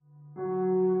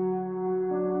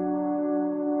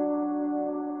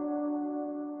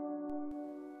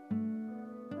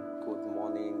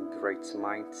great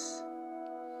minds.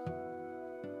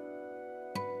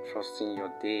 Trusting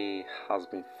your day has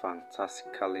been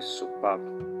fantastically superb.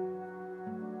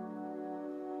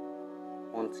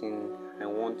 One thing I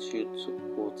want you to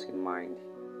put in mind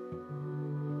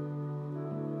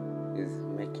is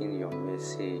making your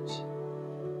message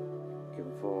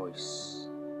a voice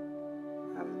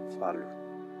and value.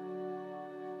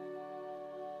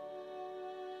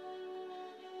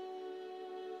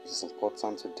 It's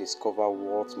important to discover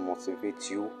what motivates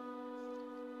you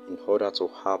in order to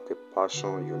have the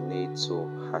passion you need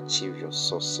to achieve your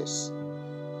success.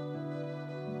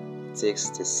 It takes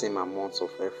the same amount of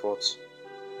effort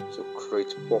to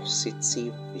create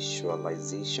positive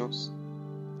visualizations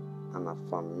and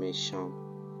affirmation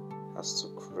as to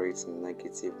create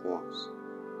negative ones.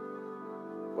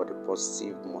 But the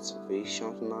positive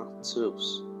motivational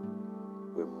tools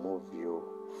will move you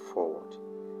forward,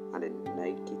 and the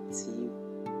negative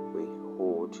will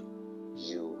hold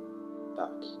you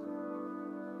back.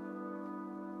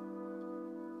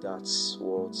 That's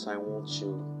what I want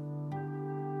you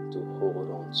to hold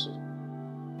on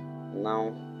to.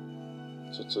 Now,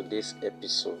 to today's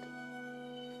episode.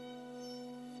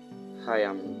 I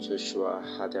am Joshua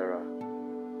Hadera,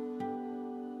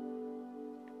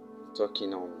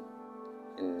 talking on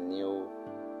a new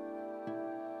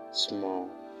small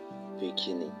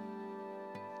beginning.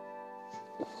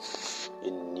 A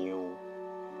new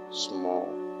small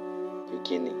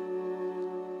beginning.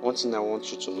 One thing I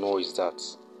want you to know is that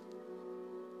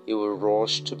you will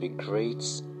rush to be great,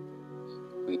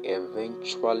 will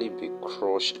eventually be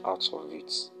crushed out of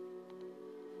it.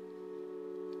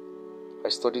 I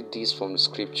studied this from the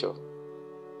scripture,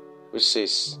 which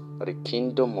says that the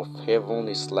kingdom of heaven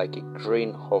is like a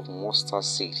grain of mustard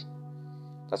seed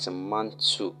that a man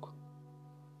took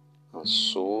and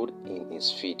sowed in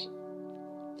his field.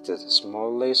 It is the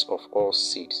smallest of all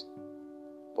seeds,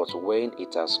 but when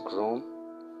it has grown,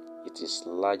 it is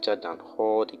larger than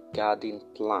all the garden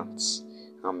plants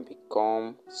and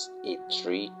becomes a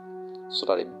tree, so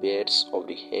that the birds of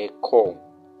the air come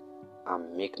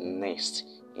and make nests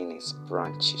in its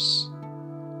branches.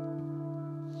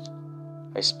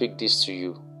 I speak this to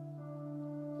you,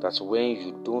 that when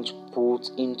you don't put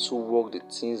into work the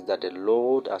things that the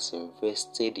Lord has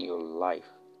invested in your life,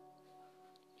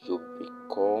 you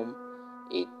become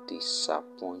a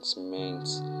disappointment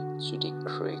to the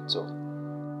Creator.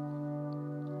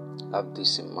 Have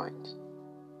this in mind.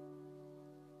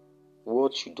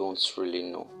 What you don't really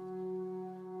know,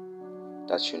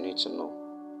 that you need to know.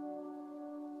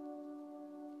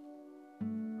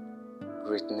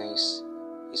 Greatness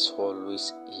is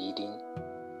always hidden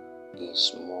in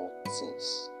small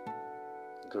things.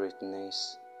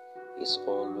 Greatness is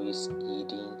always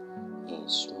hidden in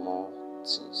small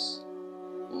things.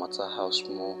 No matter how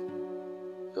small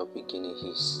your beginning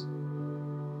is,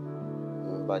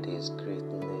 remember there is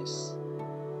greatness.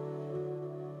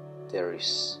 There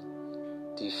is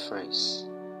difference,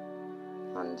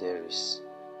 and there is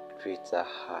greater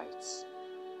heights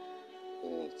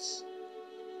in it.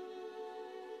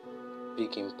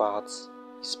 Big impact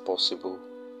is possible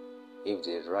if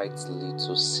the right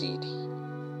little seed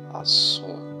are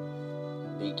sown.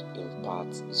 Big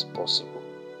impact is possible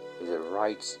if the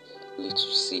right little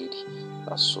seed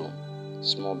are sown.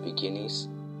 Small beginnings,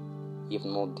 if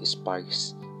not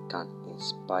despised, can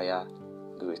inspire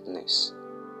greatness.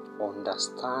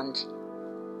 Understand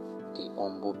the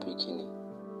humble beginning.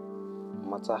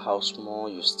 No matter how small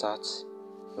you start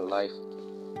in life,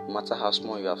 no matter how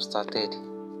small you have started,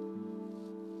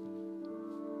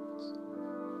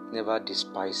 never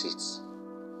despise it,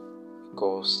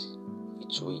 because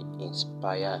it will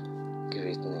inspire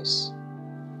greatness.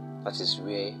 That is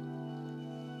where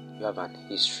you have an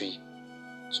history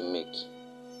to make.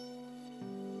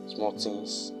 Small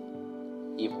things,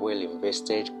 if well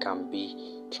invested, can be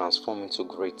transformed into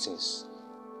great things.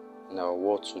 In our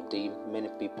world today, many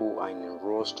people are in a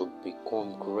rush to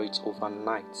become great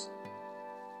overnight.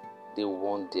 They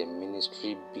want their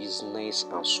ministry, business,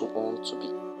 and so on to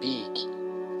be big.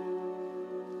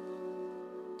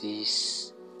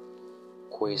 These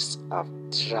quests have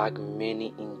dragged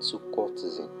many into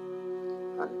courtesan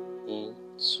and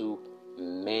into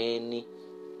many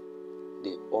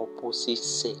the opposite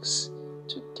sex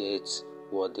to get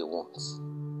what they want.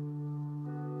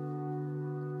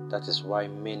 That is why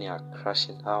many are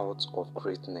crashing out of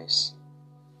greatness.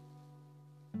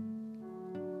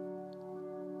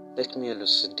 Let me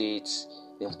elucidate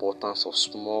the importance of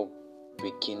small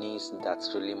beginnings that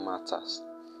really matters.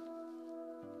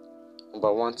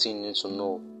 But one thing you need to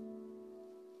know,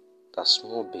 that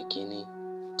small beginning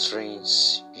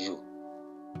trains you.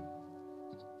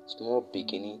 Small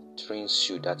beginning trains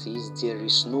you. That is, there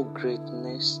is no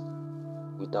greatness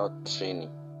without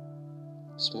training.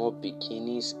 Small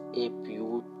beginnings help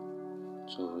you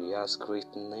to realize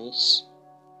greatness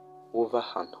over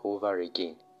and over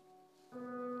again.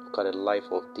 Look at the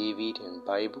life of David in the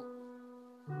Bible.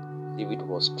 David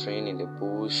was trained in the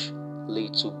bush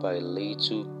little by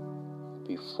little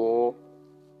before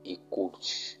he could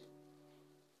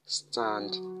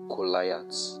stand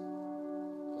Goliath.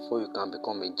 Before you can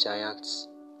become a giant,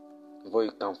 before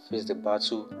you can face the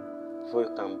battle, before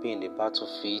you can be in the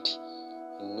battlefield,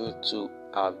 you need to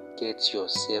get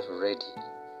yourself ready,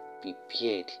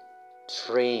 prepared,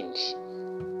 trained.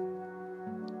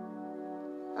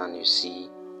 And you see,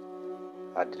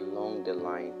 along the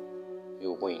line,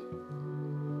 you win.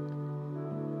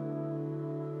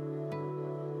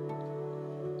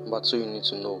 But so you need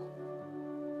to know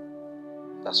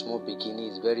that small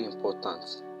beginning is very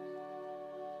important.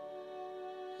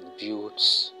 It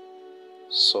builds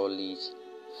solid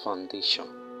foundation.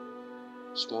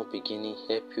 Small beginning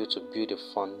help you to build a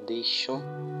foundation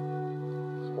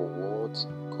for what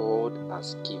God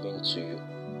has given to you.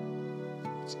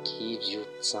 It gives you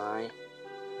time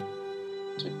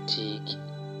to dig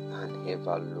and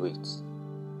evaluate.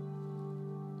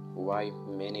 Why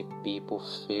many people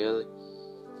fail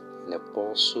in the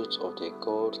pursuit of their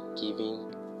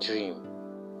God-given dream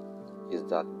is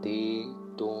that they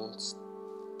don't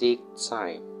take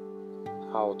time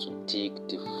how to dig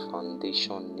the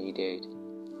foundation needed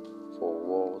for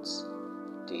what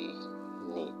they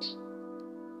need.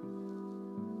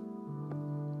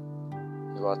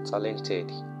 You are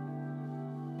talented.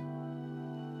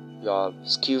 You are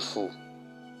skillful.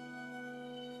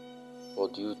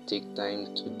 But do you take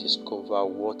time to discover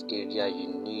what area you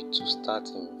need to start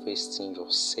investing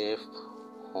yourself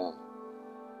on?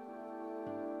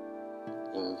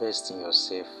 Invest in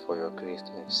yourself for your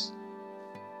greatness.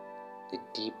 The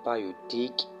deeper you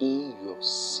dig in your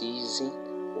season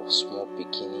of small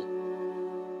beginning,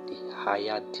 the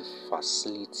higher the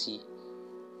facility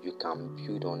you can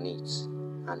build on it,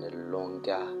 and the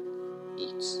longer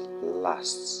it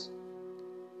lasts.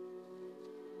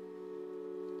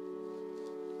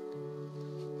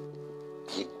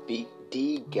 The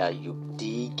digger you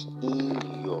dig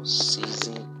in your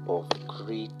season of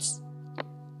great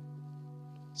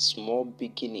small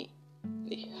beginning,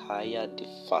 the higher the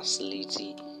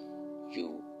facility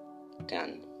you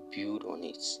can build on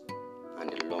it, and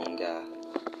the longer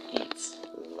it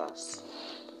lasts.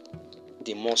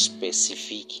 The more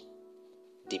specific,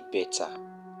 the better.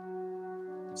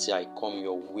 Till I come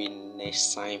your way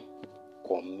next time,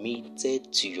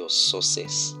 committed to your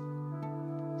success.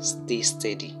 Stay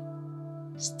steady,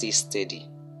 stay steady,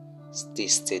 stay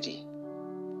steady.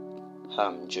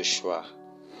 I'm Joshua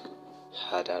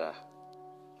Hadara.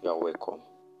 You are welcome.